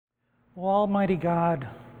Well, Almighty God,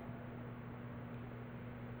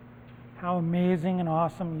 how amazing and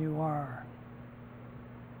awesome you are.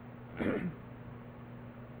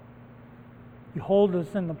 You hold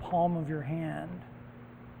us in the palm of your hand,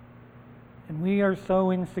 and we are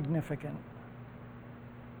so insignificant.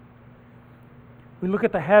 We look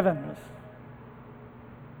at the heavens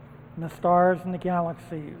and the stars and the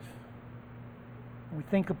galaxies, and we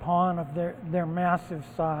think upon of their massive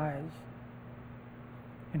size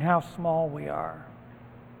and how small we are.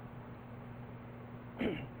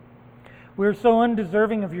 We are so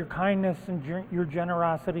undeserving of your kindness and your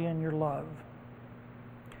generosity and your love.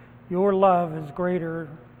 Your love is greater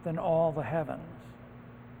than all the heavens.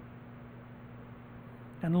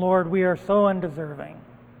 And Lord, we are so undeserving.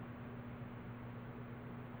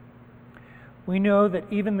 We know that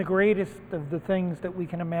even the greatest of the things that we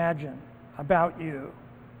can imagine about you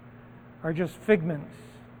are just figments,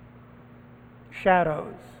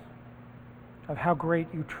 shadows of how great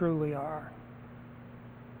you truly are.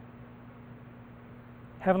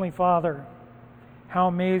 Heavenly Father, how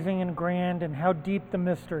amazing and grand and how deep the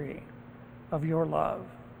mystery of your love.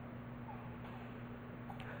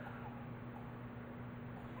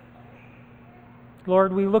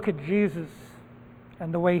 Lord, we look at Jesus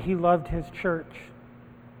and the way he loved his church.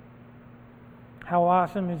 How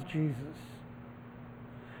awesome is Jesus?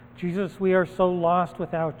 Jesus, we are so lost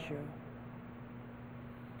without you.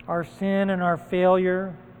 Our sin and our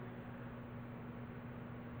failure,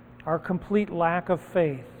 our complete lack of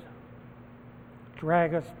faith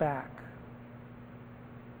drag us back.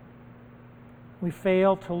 We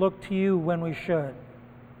fail to look to you when we should.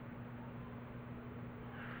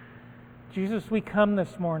 Jesus, we come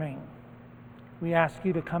this morning. We ask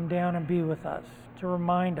you to come down and be with us, to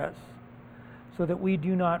remind us so that we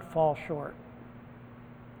do not fall short.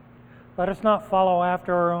 Let us not follow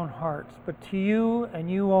after our own hearts, but to you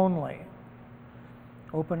and you only,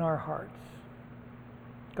 open our hearts.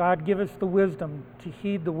 God, give us the wisdom to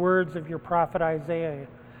heed the words of your prophet Isaiah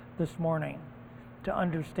this morning, to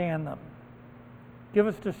understand them. Give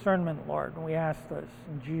us discernment, Lord, and we ask this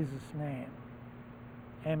in Jesus' name.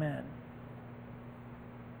 Amen.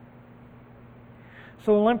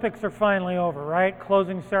 So Olympics are finally over, right?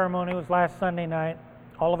 Closing ceremony was last Sunday night.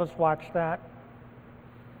 All of us watched that.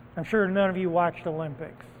 I'm sure none of you watched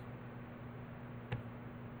Olympics.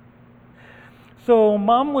 So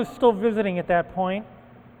Mom was still visiting at that point,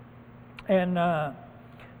 and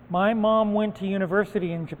my mom went to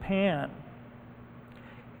university in Japan.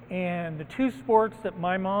 And the two sports that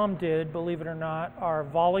my mom did, believe it or not, are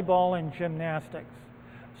volleyball and gymnastics.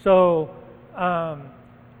 So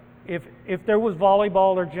if there was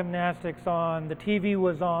volleyball or gymnastics on, the TV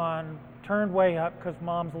was on, turned way up because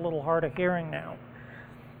Mom's a little hard of hearing now.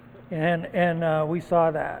 And we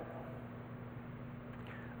saw that.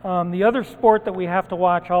 The other sport that we have to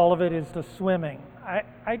watch all of it is the swimming.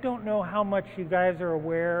 I don't know how much you guys are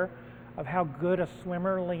aware of how good a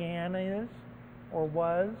swimmer Leanne is or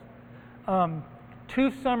was.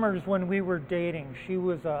 2 summers when we were dating, she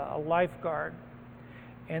was a lifeguard.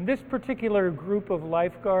 And this particular group of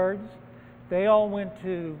lifeguards, they all went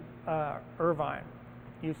to Irvine,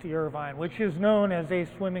 UC Irvine, which is known as a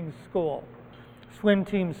swimming school, swim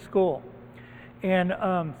team school. And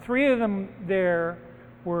 3 of them there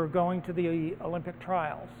were going to the Olympic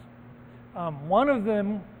trials. One of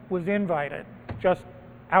them was invited, just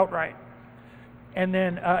outright. And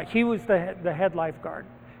then he was the head lifeguard.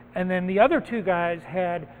 And then the other 2 guys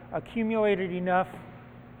had accumulated enough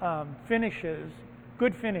finishes,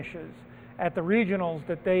 good finishes, at the regionals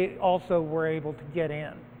that they also were able to get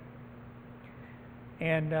in.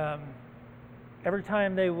 And every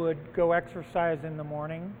time they would go exercise in the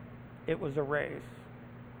morning, it was a race.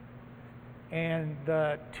 And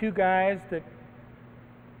the 2 guys that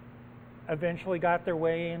eventually got their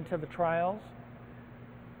way into the trials,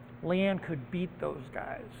 Leanne could beat those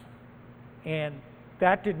guys. And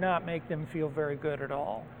that did not make them feel very good at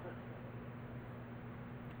all.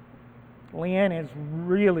 Leanne is a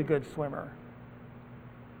really good swimmer.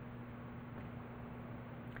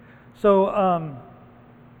 So,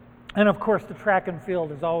 and of course the track and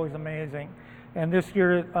field is always amazing. And this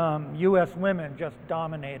year, U.S. women just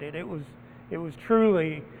dominated. It was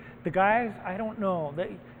truly, the guys, I don't know,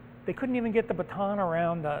 they couldn't even get the baton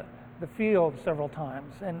around the field several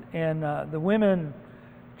times. And the women,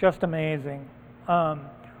 just amazing.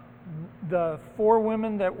 The 4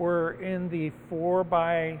 women that were in the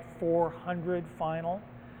 4x400 final,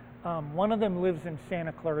 one of them lives in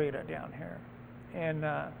Santa Clarita down here. And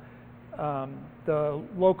the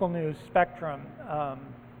local news, Spectrum,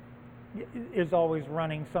 is always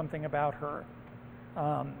running something about her.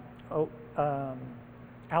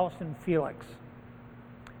 Allison Felix.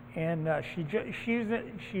 And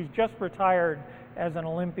she's just retired as an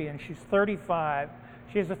Olympian. She's 35.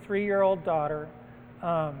 She has a 3-year-old daughter.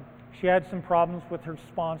 She had some problems with her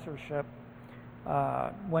sponsorship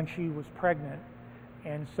when she was pregnant,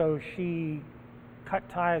 and so she cut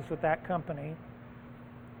ties with that company.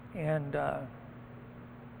 And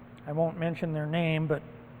I won't mention their name, but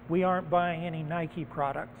we aren't buying any Nike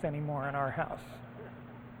products anymore in our house.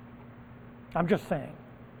 I'm just saying.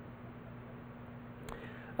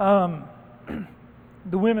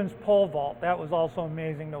 The women's pole vault, that was also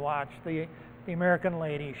amazing to watch. The American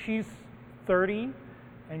lady, she's 30,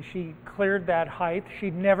 and she cleared that height.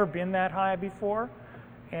 She'd never been that high before,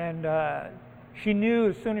 and she knew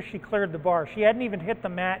as soon as she cleared the bar, she hadn't even hit the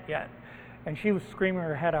mat yet, and she was screaming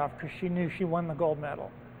her head off because she knew she won the gold medal.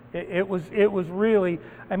 It was really,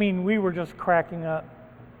 I mean, we were just cracking up.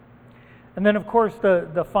 And then, of course,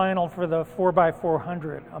 the final for the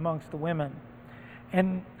 4x400 amongst the women.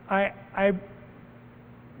 And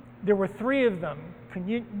there were 3 of them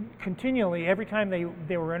continually, every time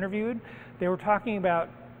they were interviewed, they were talking about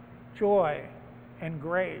joy and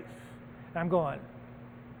grace. And I'm going,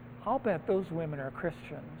 I'll bet those women are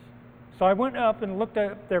Christians. So I went up and looked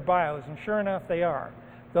at their bios, and sure enough, they are.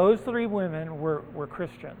 Those 3 women were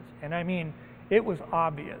Christians. And I mean, it was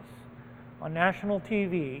obvious. On national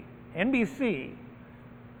TV, NBC,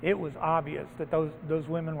 it was obvious that those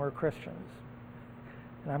women were Christians.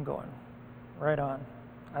 And I'm going, right on.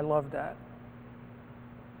 I love that.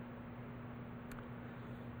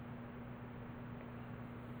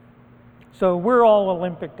 So we're all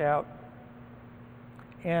Olympicked out.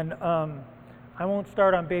 And I won't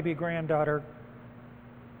start on baby granddaughter.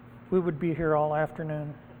 We would be here all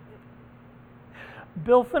afternoon.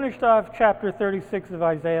 Bill finished off chapter 36 of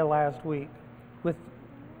Isaiah last week with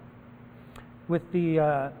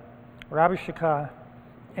the Rabbi Shakah.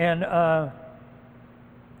 And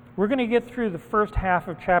we're going to get through the first half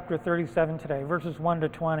of chapter 37 today, verses 1 to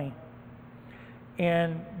 20.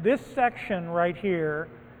 And this section right here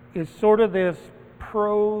is sort of this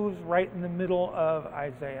prose right in the middle of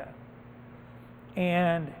Isaiah.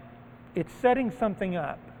 And it's setting something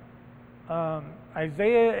up.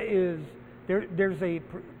 Isaiah is, there's a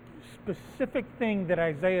specific thing that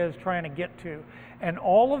Isaiah is trying to get to. And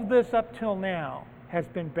all of this up till now has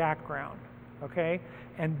been background, okay?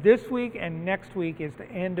 And this week and next week is the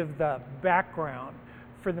end of the background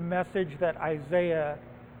for the message that Isaiah,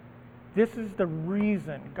 this is the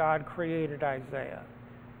reason God created Isaiah,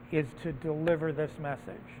 is to deliver this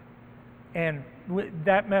message. And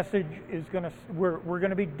that message is going to, we're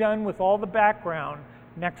going to be done with all the background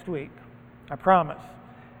next week, I promise.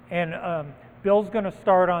 And Bill's going to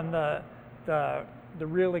start on the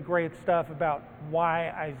really great stuff about why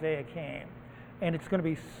Isaiah came. And it's going to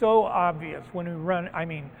be so obvious when we run, I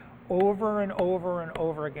mean, over and over and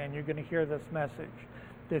over again, you're going to hear this message,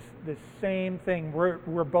 this same thing.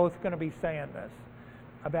 We're both going to be saying this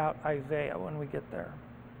about Isaiah when we get there.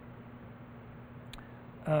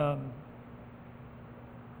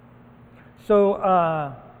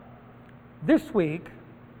 So this week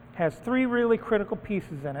has 3 really critical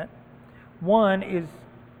pieces in it. One is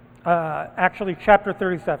actually chapter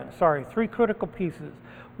 37, 3 critical pieces.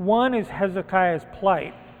 One is Hezekiah's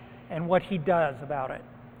plight and what he does about it,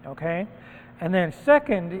 okay? And then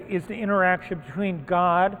second is the interaction between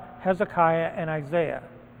God, Hezekiah, and Isaiah.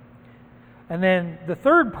 And then the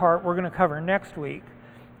third part we're going to cover next week,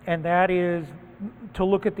 and that is to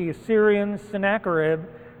look at the Assyrians, Sennacherib,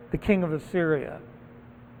 the king of Assyria.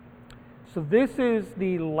 So this is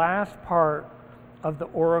the last part of the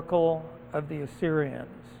oracle of the Assyrians.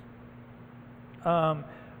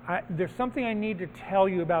 There's something I need to tell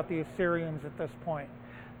you about the Assyrians at this point.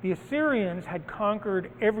 The Assyrians had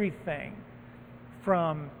conquered everything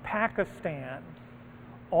from Pakistan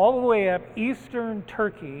all the way up eastern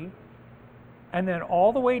Turkey and then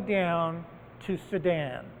all the way down to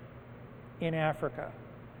Sudan in Africa.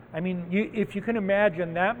 I mean, if you can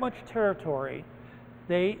imagine that much territory,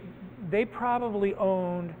 they probably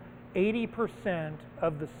owned 80%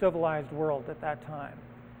 of the civilized world at that time.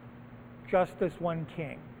 Just this one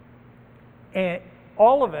king. And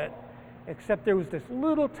all of it, except there was this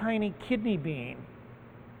little tiny kidney bean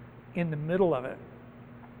in the middle of it.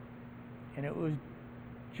 And it was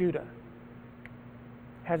Judah,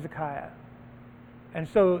 Hezekiah. And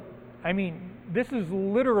so, I mean, this is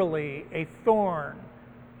literally a thorn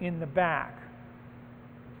in the back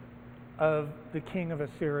of the king of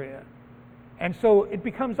Assyria. And so it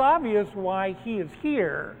becomes obvious why he is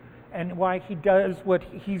here and why he does what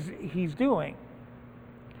he's doing.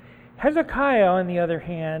 Hezekiah, on the other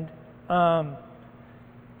hand,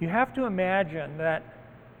 you have to imagine that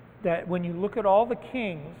that when you look at all the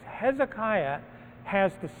kings, Hezekiah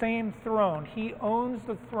has the same throne. He owns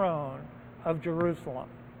the throne of Jerusalem.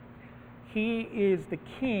 He is the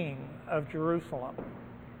king of Jerusalem.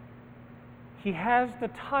 He has the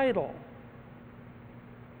title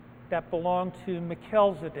that belonged to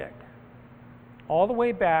Melchizedek all the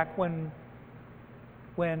way back when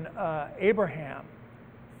Abraham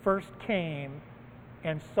first came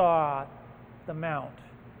and saw the mount.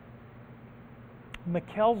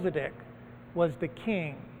 Melchizedek was the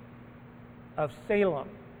king of Salem,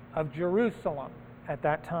 of Jerusalem at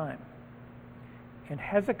that time. And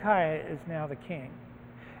Hezekiah is now the king.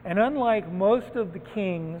 And unlike most of the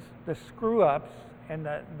kings, the screw-ups and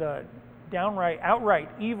the outright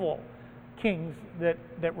evil kings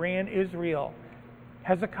that ran Israel,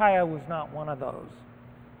 Hezekiah was not one of those.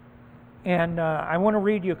 And I want to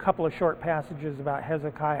read you a couple of short passages about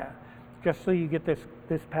Hezekiah, just so you get this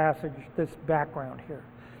passage, this background here.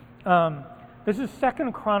 This is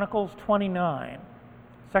 2 Chronicles 29.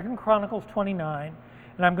 2 Chronicles 29,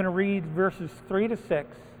 and I'm going to read verses 3 to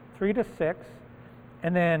 6,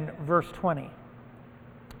 and then verse 20.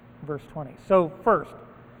 Verse 20. So first,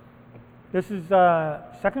 this is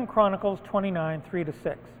 2 Chronicles 29, 3 to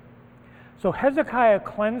 6. So Hezekiah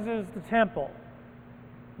cleanses the temple.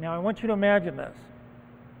 Now I want you to imagine this.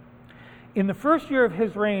 In the first year of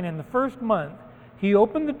his reign, in the first month, he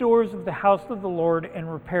opened the doors of the house of the Lord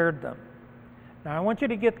and repaired them. Now I want you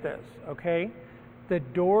to get this, okay? The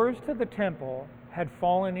doors to the temple had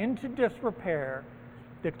fallen into disrepair.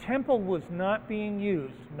 The temple was not being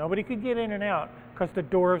used. Nobody could get in and out because the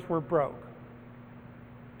doors were broke.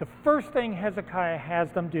 The first thing Hezekiah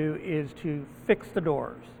has them do is to fix the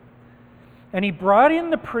doors. And he brought in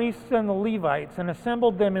the priests and the Levites and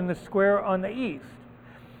assembled them in the square on the east.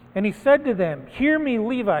 And he said to them, "Hear me,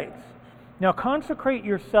 Levites. Now consecrate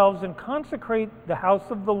yourselves and consecrate the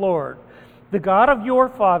house of the Lord, the God of your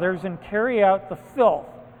fathers, and carry out the filth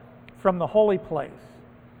from the holy place.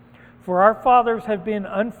 For our fathers have been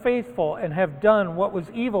unfaithful and have done what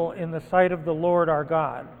was evil in the sight of the Lord our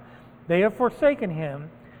God. They have forsaken him,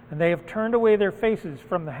 and they have turned away their faces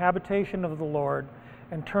from the habitation of the Lord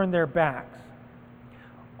and turned their backs."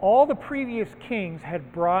 All the previous kings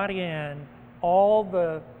had brought in all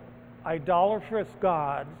the idolatrous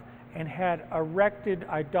gods and had erected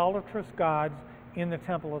idolatrous gods in the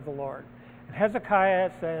temple of the Lord. And Hezekiah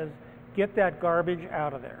says, "Get that garbage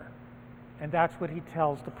out of there." And that's what he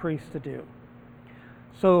tells the priests to do.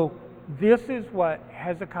 So this is what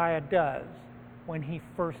Hezekiah does when he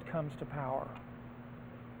first comes to power.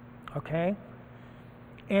 Okay?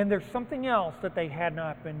 And there's something else that they had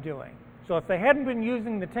not been doing. So if they hadn't been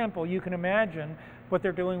using the temple, you can imagine what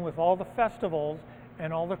they're doing with all the festivals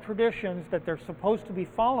and all the traditions that they're supposed to be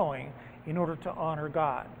following in order to honor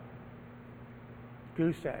God.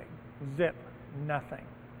 Goose egg, zip, nothing.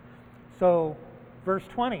 So verse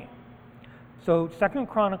 20. So 2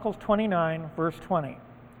 Chronicles 29, verse 20.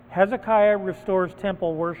 Hezekiah restores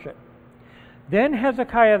temple worship. Then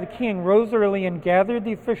Hezekiah the king rose early and gathered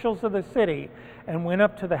the officials of the city and went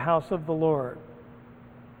up to the house of the Lord.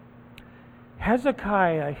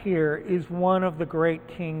 Hezekiah here is one of the great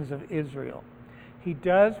kings of Israel. He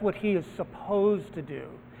does what he is supposed to do.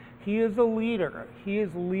 He is a leader. He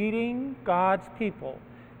is leading God's people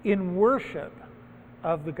in worship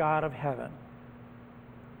of the God of heaven.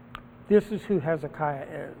 This is who Hezekiah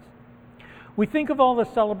is. We think of all the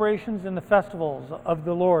celebrations and the festivals of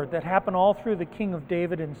the Lord that happen all through the king of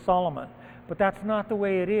David and Solomon, but that's not the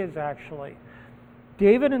way it is actually.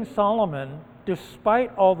 David and Solomon,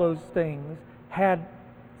 despite all those things, had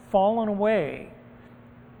fallen away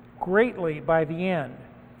greatly by the end.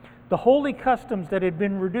 The holy customs that had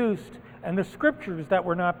been reduced and the scriptures that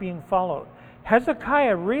were not being followed.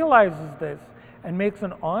 Hezekiah realizes this and makes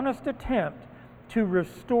an honest attempt to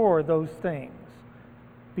restore those things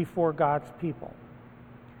before God's people.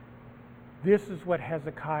 This is what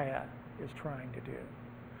Hezekiah is trying to do.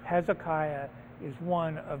 Hezekiah is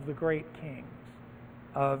one of the great kings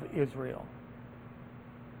of Israel.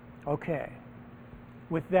 Okay,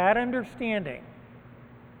 with that understanding,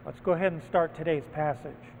 let's go ahead and start today's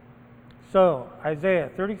passage. So, Isaiah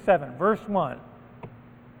 37, verse 1.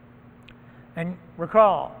 And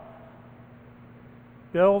recall,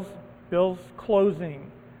 Bill's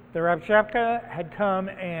closing. The Rabshakeh had come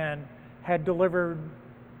and had delivered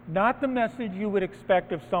not the message you would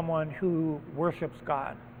expect of someone who worships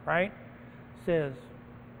God, right? Says,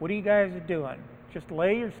 what are you guys doing? Just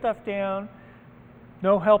lay your stuff down.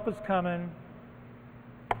 No help is coming.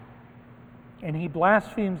 And he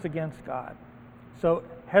blasphemes against God. So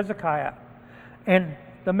Hezekiah, and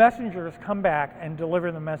the messengers come back and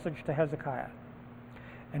deliver the message to Hezekiah.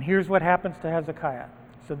 And here's what happens to Hezekiah.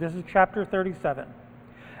 So this is chapter 37.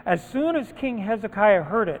 As soon as King Hezekiah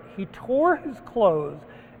heard it, he tore his clothes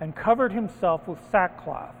and covered himself with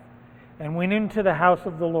sackcloth and went into the house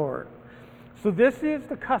of the Lord. So this is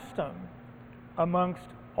the custom amongst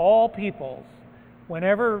all peoples.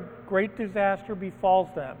 Whenever great disaster befalls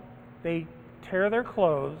them, they tear their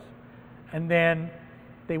clothes and then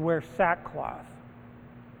they wear sackcloth.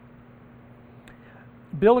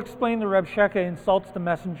 Bill explained that Rabshakeh insults the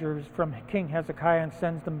messengers from King Hezekiah and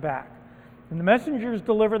sends them back. And the messengers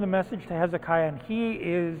deliver the message to Hezekiah, and he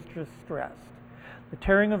is distressed. The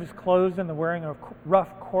tearing of his clothes and the wearing of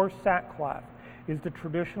rough, coarse sackcloth is the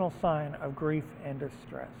traditional sign of grief and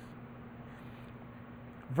distress.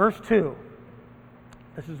 Verse 2,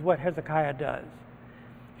 this is what Hezekiah does.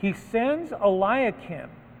 He sends Eliakim,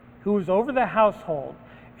 who is over the household,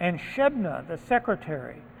 and Shebna, the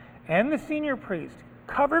secretary, and the senior priest,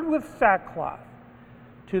 covered with sackcloth,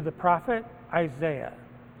 to the prophet Isaiah,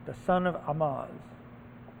 the son of Amoz.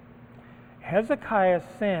 Hezekiah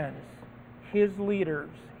sends his leaders,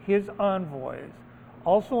 his envoys,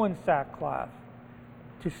 also in sackcloth,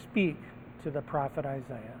 to speak to the prophet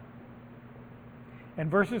Isaiah.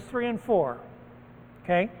 And verses 3 and 4,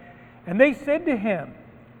 okay? And they said to him,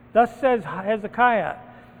 thus says Hezekiah,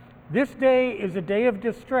 this day is a day of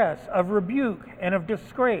distress, of rebuke, and of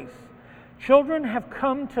disgrace. Children have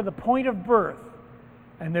come to the point of birth,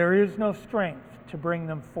 and there is no strength to bring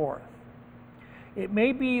them forth. It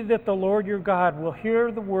may be that the Lord your God will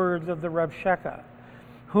hear the words of the Rabshakeh,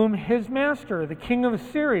 whom his master, the king of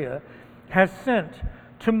Assyria, has sent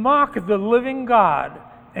to mock the living God,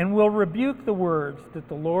 and will rebuke the words that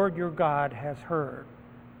the Lord your God has heard.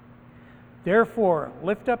 Therefore,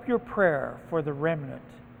 lift up your prayer for the remnant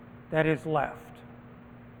that is left.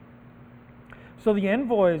 So the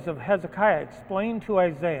envoys of Hezekiah explained to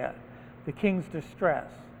Isaiah the king's distress,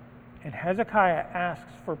 and Hezekiah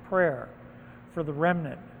asks for prayer for the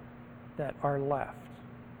remnant that are left.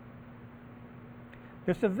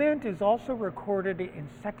 This event is also recorded in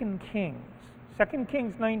 2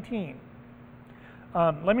 Kings 19.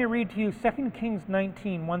 Let me read to you 2 Kings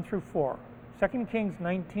 19, 1 through 4. 2 Kings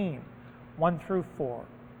 19, 1 through 4.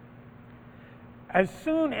 As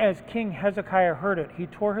soon as King Hezekiah heard it, he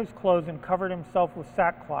tore his clothes and covered himself with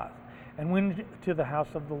sackcloth and went to the house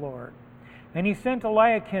of the Lord. And he sent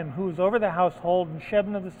Eliakim, who was over the household, and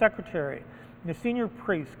Shebna the secretary, and the senior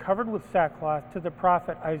priest, covered with sackcloth, to the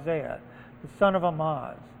prophet Isaiah, the son of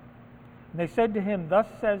Amoz. And they said to him, thus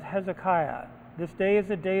says Hezekiah, this day is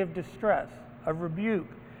a day of distress, of rebuke,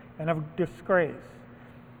 and of disgrace.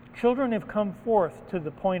 Children have come forth to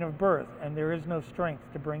the point of birth, and there is no strength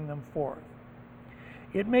to bring them forth.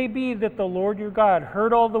 It may be that the Lord your God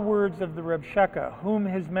heard all the words of the Rabshakeh, whom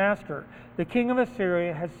his master, the king of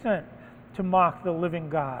Assyria, has sent to mock the living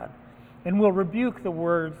God, and will rebuke the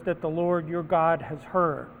words that the Lord your God has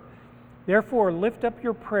heard. Therefore, lift up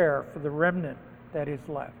your prayer for the remnant that is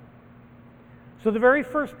left. So the very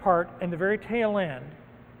first part and the very tail end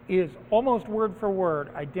is almost word for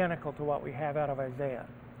word identical to what we have out of Isaiah.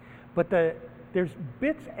 But there's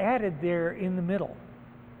bits added there in the middle.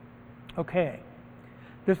 Okay.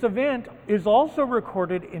 This event is also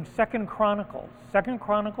recorded in 2 Chronicles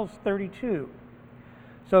 32.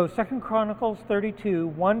 So 2 Chronicles 32,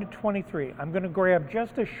 1 to 23. I'm going to grab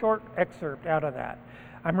just a short excerpt out of that.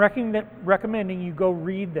 I'm recommending you go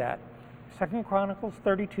read that. 2 Chronicles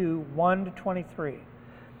 32, 1 to 23.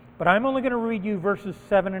 But I'm only going to read you verses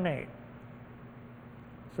 7 and 8.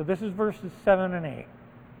 So this is verses 7 and 8.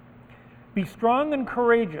 Be strong and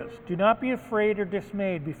courageous. Do not be afraid or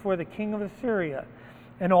dismayed before the king of Assyria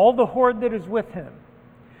and all the horde that is with him.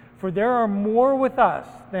 For there are more with us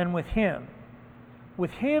than with him.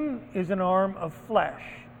 With him is an arm of flesh,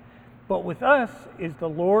 but with us is the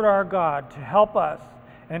Lord our God to help us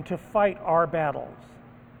and to fight our battles.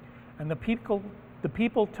 And the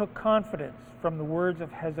people took confidence from the words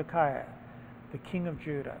of Hezekiah, the king of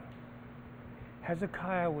Judah.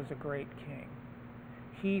 Hezekiah was a great king.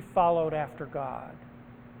 He followed after God.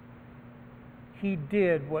 He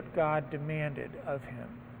did what God demanded of him.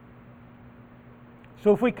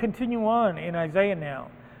 So if we continue on in Isaiah now,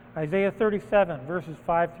 Isaiah 37, verses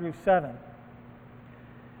 5 through 7.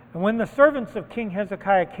 And when the servants of King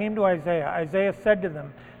Hezekiah came to Isaiah, Isaiah said to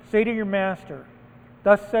them, say to your master,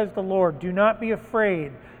 thus says the Lord, do not be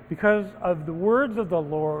afraid because of the words of the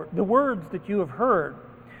Lord, the words that you have heard,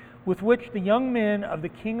 with which the young men of the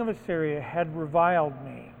king of Assyria had reviled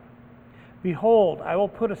me. Behold, I will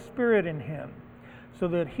put a spirit in him, so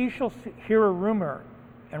that he shall hear a rumor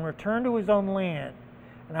and return to his own land,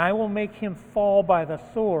 and I will make him fall by the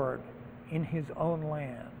sword in his own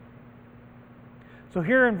land. So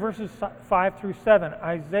here in verses 5 through 7,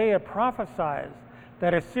 Isaiah prophesies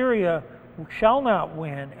that Assyria shall not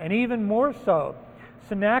win, and even more so,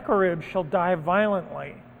 Sennacherib shall die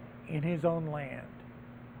violently in his own land.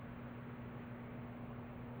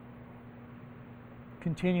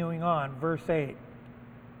 Continuing on, verse 8.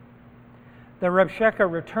 The Rabshakeh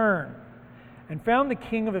returned and found the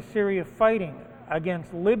king of Assyria fighting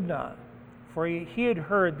against Libnah, for he had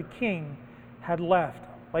heard the king had left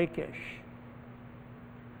Lachish.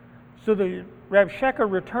 So the Rabshakeh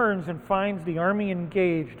returns and finds the army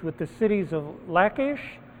engaged with the cities of Lachish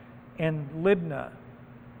and Libnah.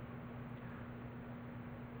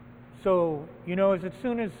 So, as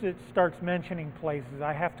soon as it starts mentioning places,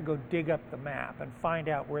 I have to go dig up the map and find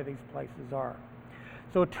out where these places are.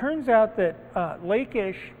 So it turns out that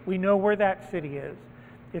Lachish, we know where that city is.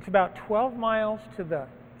 It's about 12 miles to the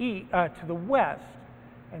west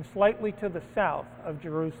and slightly to the south of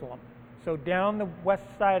Jerusalem. So down the west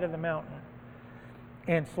side of the mountain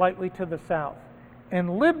and slightly to the south. And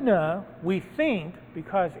Libnah, we think,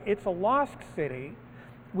 because it's a lost city,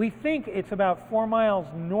 we think it's about 4 miles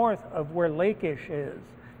north of where Lachish is,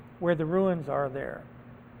 where the ruins are there.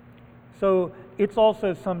 So it's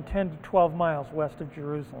also some 10 to 12 miles west of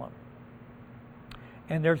Jerusalem.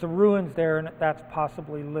 And there's a ruins there, and that's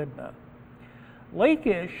possibly Libnah.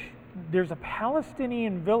 Lachish, there's a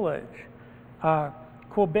Palestinian village.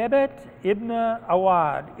 Khobebet ibn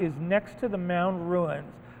Awad is next to the mound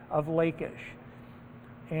ruins of Lachish.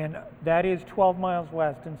 And that is 12 miles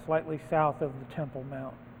west and slightly south of the Temple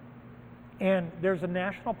Mount. And there's a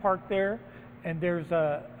national park there, and there's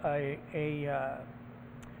a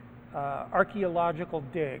archaeological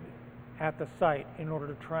dig at the site in order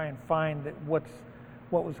to try and find what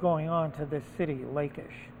was going on to this city,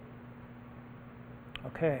 Lachish.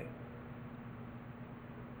 Okay.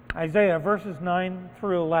 Isaiah verses 9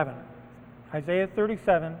 through 11. Isaiah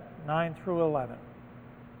 37, 9 through 11.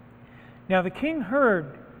 Now the king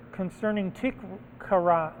heard concerning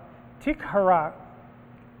Tikharka, Tirhakah,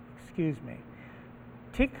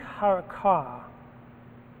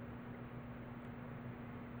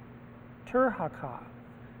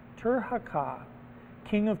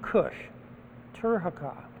 king of Cush,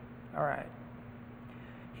 Tirhakah. All right.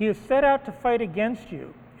 He has set out to fight against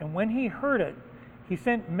you, and when he heard it, he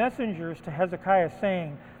sent messengers to Hezekiah,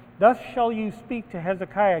 saying, Thus shall you speak to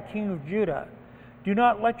Hezekiah, king of Judah. Do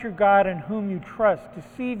not let your God in whom you trust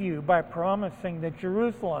deceive you by promising that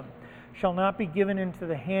Jerusalem shall not be given into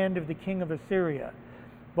the hand of the king of Assyria.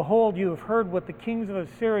 Behold, you have heard what the kings of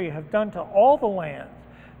Assyria have done to all the lands,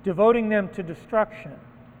 devoting them to destruction,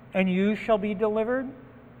 and you shall be delivered?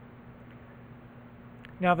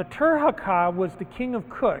 Now the Tirhakah was the king of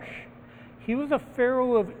Cush. He was a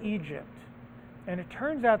pharaoh of Egypt. And it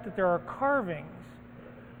turns out that there are carvings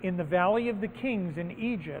in the Valley of the Kings in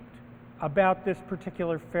Egypt about this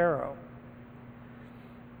particular pharaoh.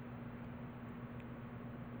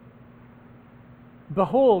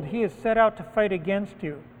 Behold, he has set out to fight against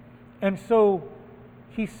you. And so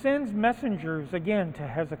he sends messengers again to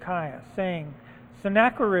Hezekiah, saying,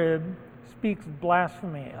 Sennacherib speaks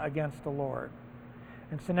blasphemy against the Lord.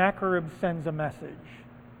 And Sennacherib sends a message.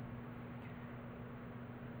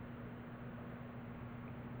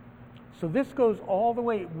 So this goes all the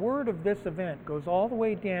way, word of this event goes all the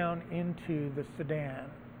way down into the Sudan,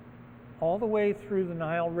 all the way through the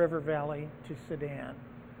Nile River Valley to Sudan.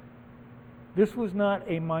 This was not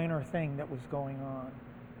a minor thing that was going on.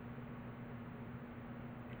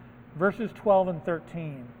 Verses 12 and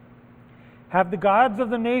 13. Have the gods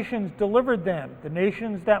of the nations delivered them, the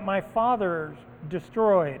nations that my fathers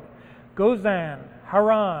destroyed, Gozan,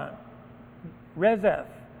 Haran, Rezeph,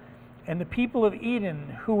 and the people of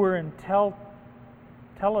Eden who were in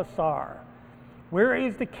Telasar? Where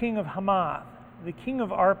is the king of Hamath, the king of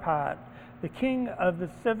Arpad, the king of the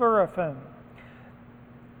Sepharvaim,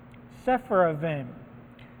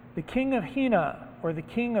 the king of Hena, or the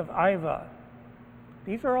king of Iva?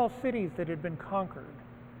 These are all cities that had been conquered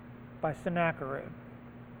by Sennacherib.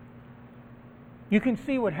 You can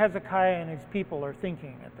see what Hezekiah and his people are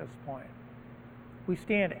thinking at this point. We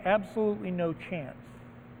stand absolutely no chance,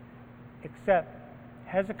 except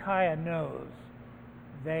Hezekiah knows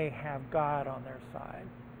they have God on their side.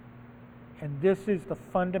 And this is the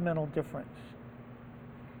fundamental difference.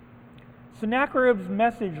 Sennacherib's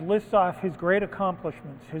message lists off his great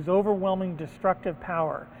accomplishments, his overwhelming destructive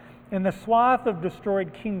power, and the swath of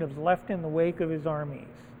destroyed kingdoms left in the wake of his armies.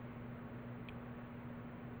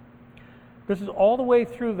 This is all the way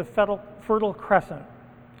through the Fertile Crescent,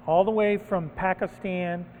 all the way from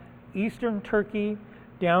Pakistan, eastern Turkey,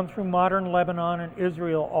 down through modern Lebanon and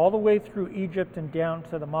Israel, all the way through Egypt and down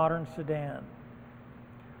to the modern Sudan.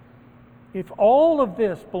 If all of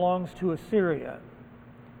this belongs to Assyria,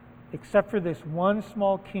 except for this one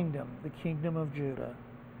small kingdom, the kingdom of Judah,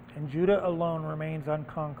 and Judah alone remains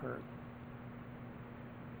unconquered,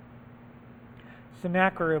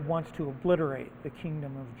 Sennacherib wants to obliterate the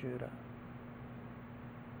kingdom of Judah.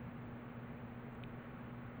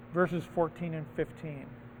 Verses 14 and 15.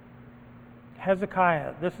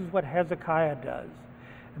 Hezekiah, this is what Hezekiah does.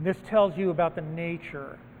 And this tells you about the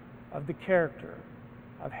nature of the character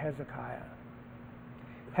of Hezekiah.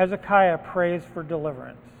 Hezekiah prays for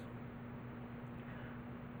deliverance.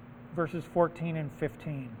 Verses 14 and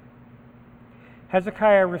 15.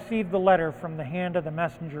 Hezekiah received the letter from the hand of the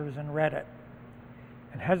messengers and read it.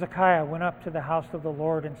 And Hezekiah went up to the house of the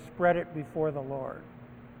Lord and spread it before the Lord.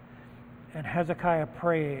 And Hezekiah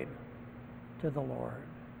prayed to the Lord.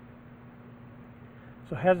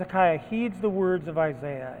 So Hezekiah heeds the words of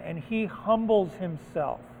Isaiah, and he humbles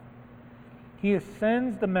himself. He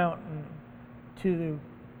ascends the mountain to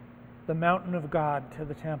the mountain of God, to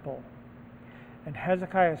the temple. And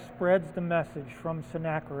Hezekiah spreads the message from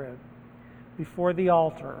Sennacherib before the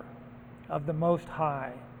altar of the Most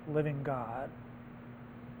High living God.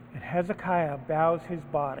 And Hezekiah bows his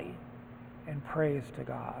body and prays to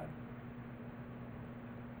God.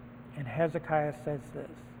 And Hezekiah says this,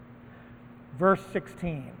 verse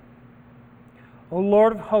 16, O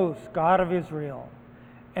Lord of hosts, God of Israel,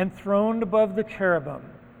 enthroned above the cherubim,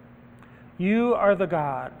 you are the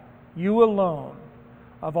God, you alone,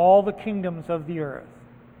 of all the kingdoms of the earth.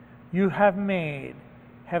 You have made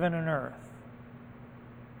heaven and earth.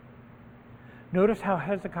 Notice how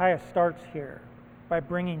Hezekiah starts here by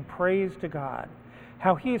bringing praise to God,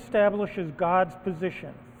 how he establishes God's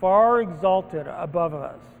position far exalted above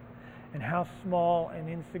us, and how small and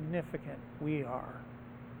insignificant we are.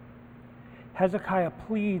 Hezekiah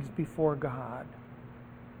pleads before God.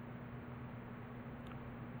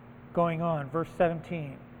 Going on, verse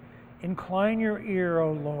 17. Incline your ear,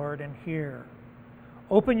 O Lord, and hear.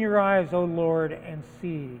 Open your eyes, O Lord, and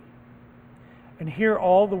see. And hear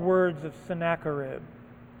all the words of Sennacherib,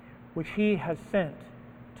 which he has sent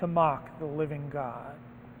to mock the living God.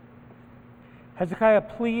 Hezekiah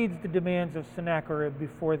pleads the demands of Sennacherib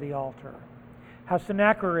before the altar. How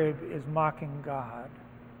Sennacherib is mocking God.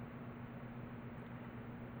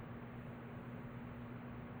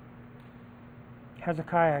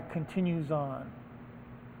 Hezekiah continues on.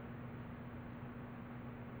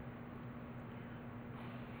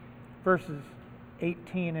 Verses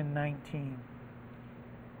 18 and 19.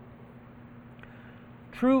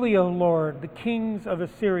 Truly, O Lord, the kings of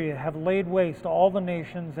Assyria have laid waste all the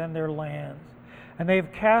nations and their lands, and they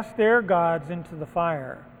have cast their gods into the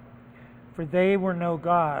fire. For they were no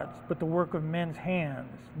gods, but the work of men's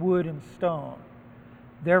hands, wood and stone.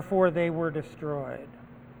 Therefore they were destroyed.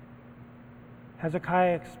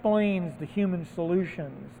 Hezekiah explains the human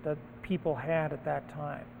solutions that people had at that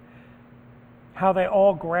time. How they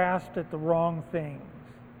all grasped at the wrong things.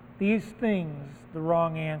 These things, the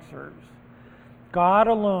wrong answers. God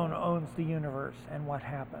alone owns the universe and what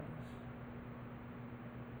happens.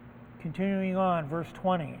 Continuing on, verse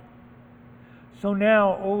 20. So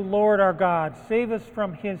now, O Lord our God, save us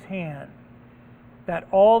from his hand, that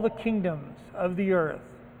all the kingdoms of the earth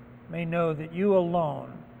may know that you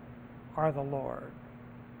alone are the Lord.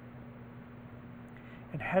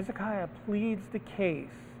 And Hezekiah pleads the case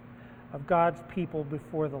of God's people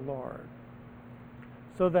before the Lord,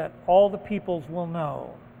 so that all the peoples will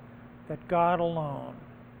know that God alone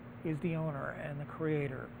is the owner and the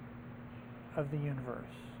creator of the universe.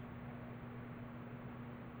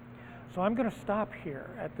 So I'm going to stop here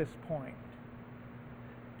at this point,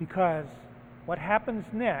 because what happens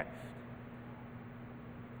next,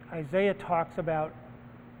 Isaiah talks about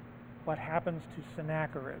what happens to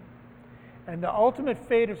Sennacherib. And the ultimate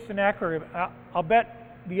fate of Sennacherib, I'll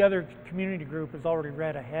bet the other community group has already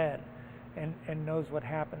read ahead and knows what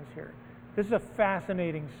happens here. This is a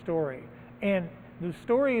fascinating story. And the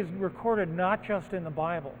story is recorded not just in the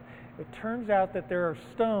Bible. It turns out that there are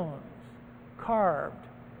stones carved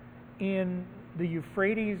in the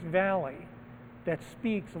Euphrates Valley that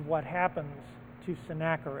speaks of what happens to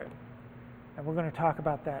Sennacherib. And we're going to talk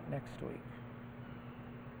about that next week.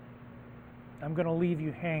 I'm going to leave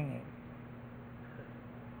you hanging.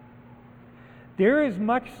 There is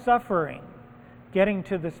much suffering getting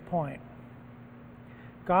to this point.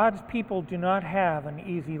 God's people do not have an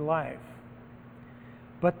easy life.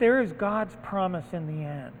 But there is God's promise in the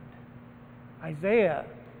end. Isaiah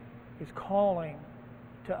is calling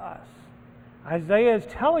to us. Isaiah is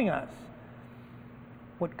telling us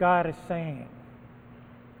what God is saying.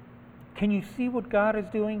 Can you see what God is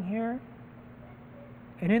doing here?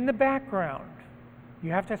 And in the background,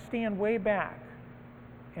 You have to stand way back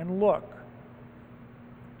and look.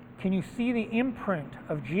 Can you see the imprint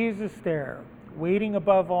of Jesus there, waiting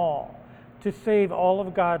above all to save all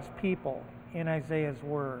of God's people in Isaiah's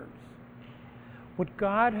words? What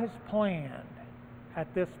God has planned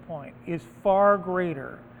at this point is far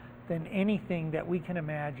greater than anything that we can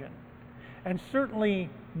imagine. And certainly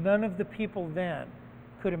none of the people then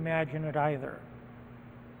could imagine it either.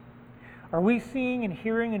 Are we seeing and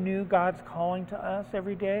hearing anew God's calling to us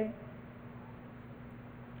every day?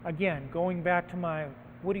 Again, going back to my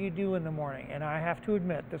what do you do in the morning? And I have to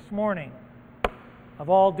admit, this morning, of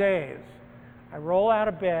all days, I roll out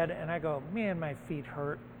of bed and I go, man, my feet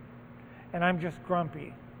hurt. And I'm just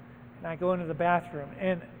grumpy. And I go into the bathroom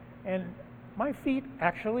and my feet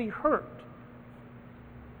actually hurt.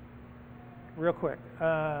 Real quick.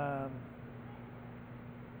 I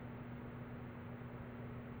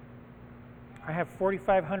have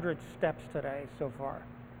 4,500 steps today so far.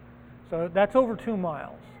 So that's over 2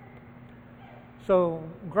 miles. So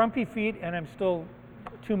grumpy feet, and I'm still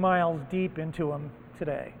 2 miles deep into them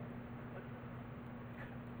today.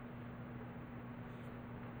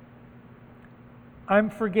 I'm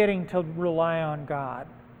forgetting to rely on God,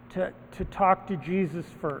 to talk to Jesus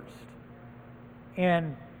first.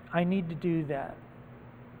 And I need to do that.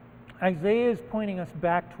 Isaiah is pointing us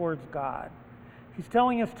back towards God. He's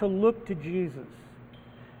telling us to look to Jesus.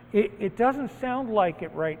 It doesn't sound like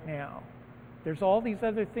it right now. There's all these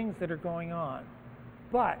other things that are going on.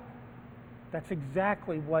 But that's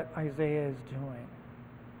exactly what Isaiah is doing.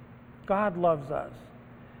 God loves us.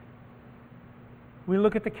 We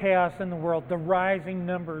look at the chaos in the world, the rising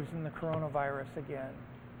numbers in the coronavirus again.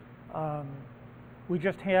 We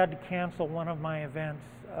just had to cancel one of my events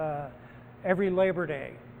every Labor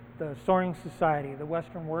Day, the Soaring Society, the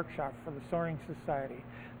Western Workshop for the Soaring Society.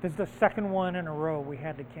 This is the second one in a row we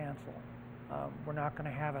had to cancel. We're not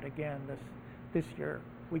going to have it again this year.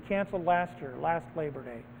 We canceled last year, last Labor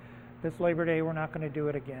Day. This Labor Day, we're not going to do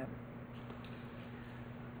it again.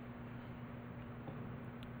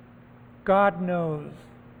 God knows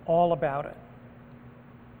all about it.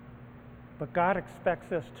 But God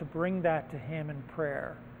expects us to bring that to Him in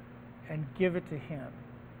prayer and give it to Him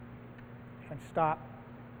and stop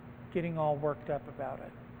getting all worked up about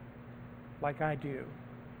it like I do.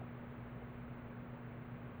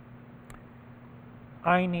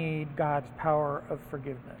 I need God's power of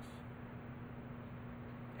forgiveness.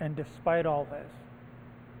 And despite all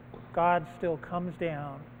this, God still comes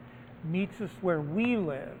down, meets us where we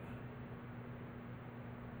live,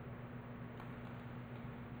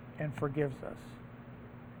 and forgives us.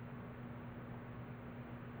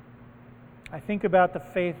 I think about the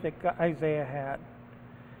faith that Isaiah had,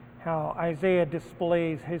 how Isaiah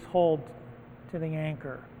displays his hold to the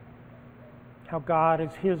anchor, how God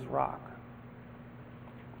is his rock,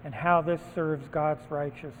 and how this serves God's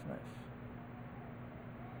righteousness.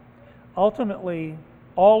 Ultimately,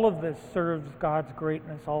 all of this serves God's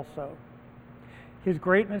greatness also. His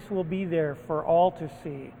greatness will be there for all to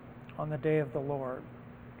see on the day of the Lord,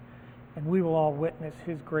 and we will all witness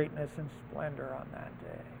His greatness and splendor on that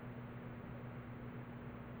day.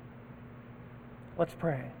 Let's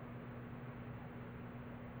pray.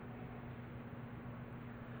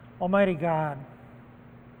 Almighty God,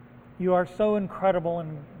 You are so incredible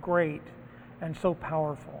and great and so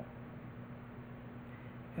powerful.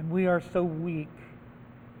 And we are so weak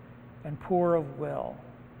and poor of will.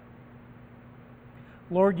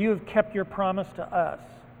 Lord, You have kept Your promise to us,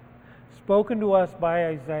 spoken to us by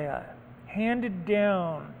Isaiah, handed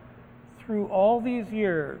down through all these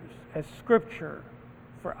years as scripture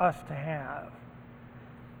for us to have.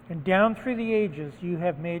 And down through the ages, You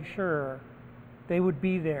have made sure they would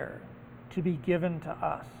be there to be given to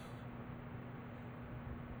us.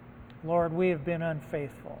 Lord, we have been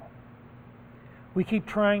unfaithful. We keep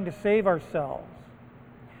trying to save ourselves.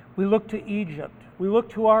 We look to Egypt. We look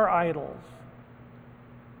to our idols.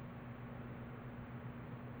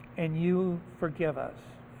 And You forgive us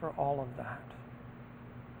for all of that.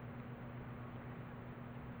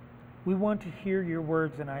 We want to hear Your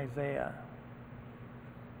words in Isaiah.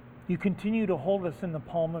 You continue to hold us in the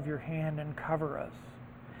palm of Your hand and cover us.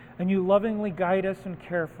 And You lovingly guide us and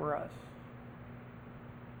care for us.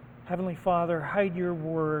 Heavenly Father, hide Your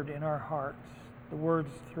word in our hearts, the words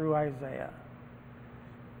through Isaiah.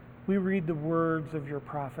 We read the words of Your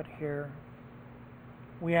prophet here.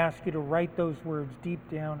 We ask You to write those words deep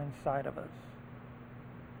down inside of us.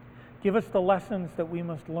 Give us the lessons that we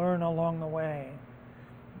must learn along the way,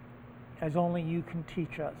 as only You can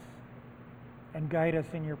teach us, and guide us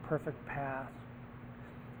in Your perfect path.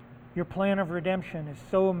 Your plan of redemption is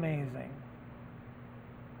so amazing.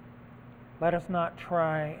 Let us not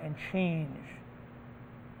try and change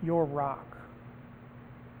your rock.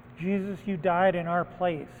 Jesus, you died in our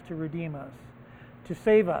place to redeem us, to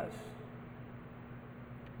save us.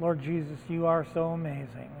 Lord Jesus, you are so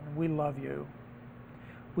amazing, and we love you.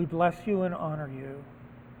 We bless you and honor you,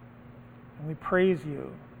 and we praise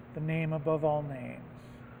you, the name above all names,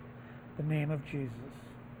 the name of Jesus.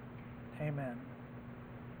 Amen.